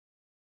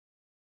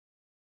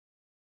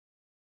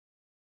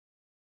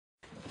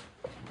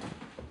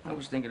I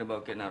was thinking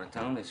about getting out of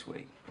town this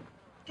week.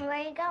 Where are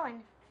you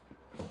going?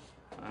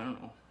 I don't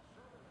know.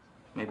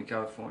 Maybe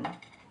California?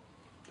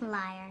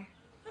 Liar.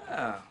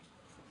 Yeah.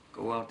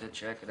 Go out there,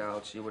 check it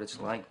out, see what it's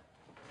like.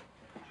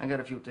 I got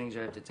a few things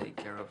I have to take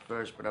care of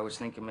first, but I was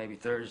thinking maybe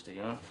Thursday,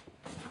 huh?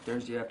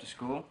 Thursday after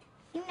school?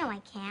 You know I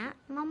can't.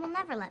 Mom will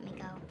never let me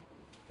go.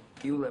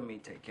 You let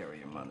me take care of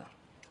your mother.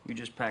 You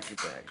just pack your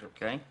bags,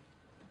 okay?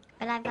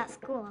 But I've got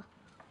school.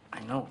 I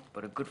know,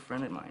 but a good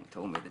friend of mine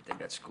told me that they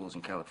got schools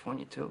in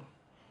California, too.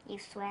 You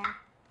swear?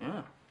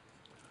 Yeah.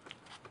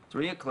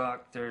 3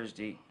 o'clock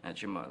Thursday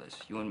at your mother's.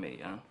 You and me,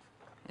 huh?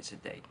 It's a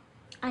date.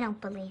 I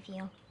don't believe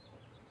you.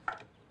 I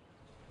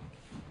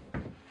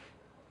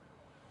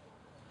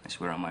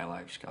swear on my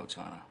life, Scout's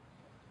honor.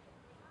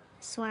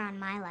 Swear on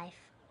my life.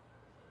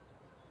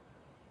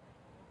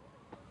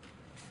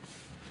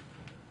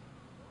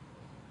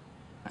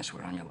 I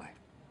swear on your life.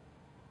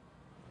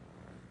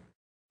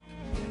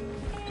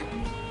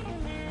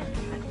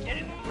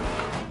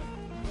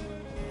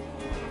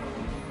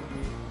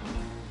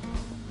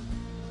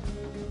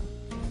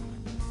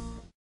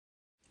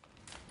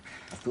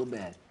 I feel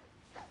bad.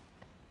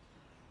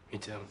 Me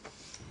too.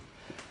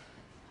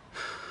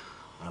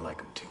 I like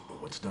him too, but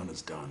what's done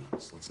is done.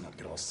 So let's not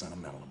get all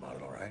sentimental about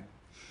it, all right?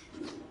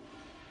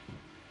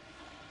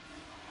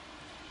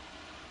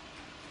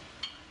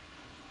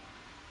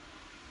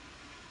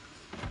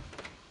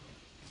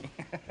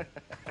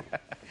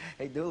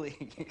 Hey, Dooley,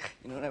 you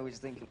know what I was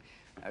thinking?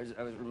 I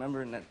was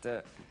remembering that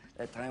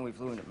that time we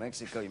flew into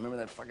Mexico. You remember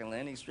that fucking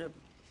landing strip?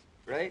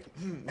 Right?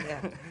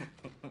 Yeah.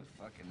 It was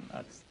fucking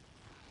nuts.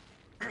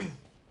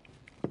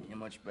 You're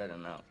much better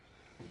now.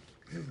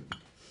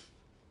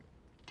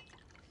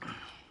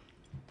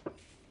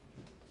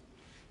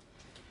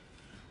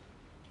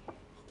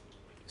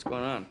 What's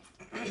going on?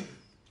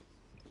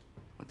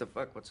 What the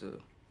fuck? What's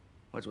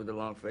with the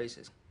long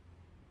faces?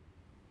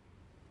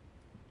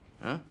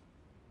 Huh?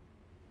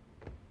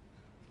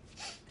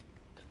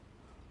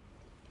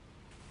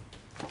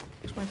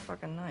 Where's my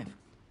fucking knife?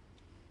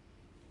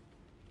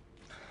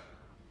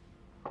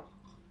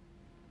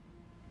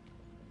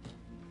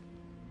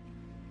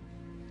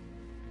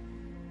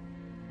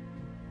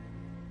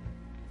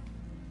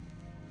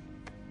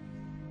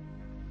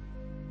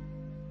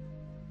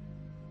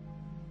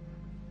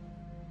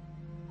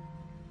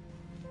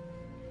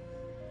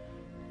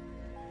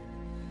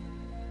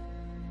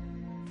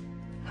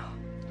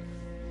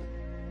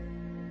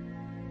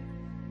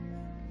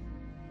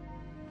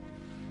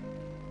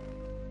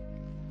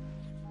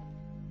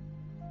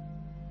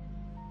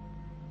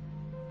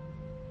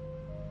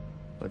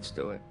 Let's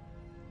do it.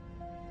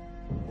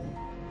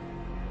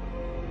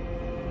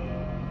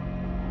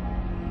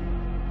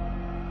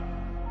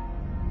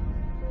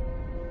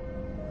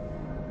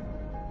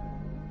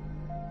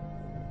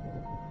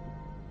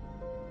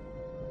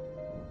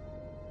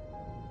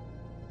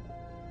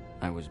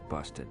 I was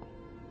busted.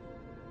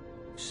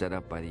 Set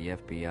up by the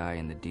FBI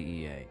and the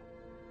DEA.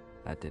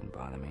 That didn't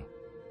bother me.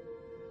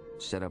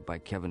 Set up by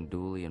Kevin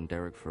Dooley and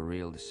Derek for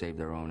real to save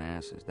their own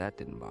asses. That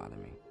didn't bother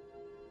me.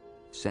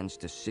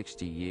 Sentenced to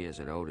 60 years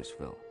at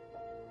Otisville.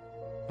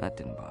 That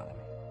didn't bother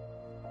me.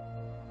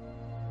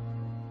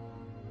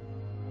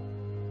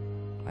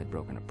 I'd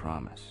broken a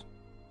promise.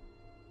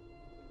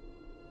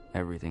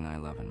 Everything I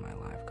love in my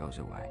life goes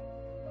away.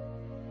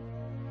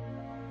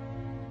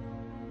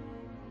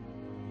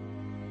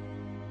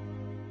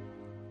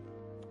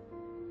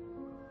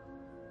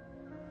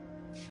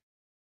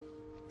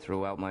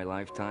 Throughout my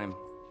lifetime,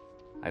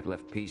 I've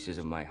left pieces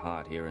of my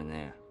heart here and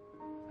there,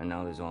 and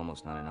now there's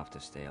almost not enough to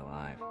stay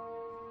alive.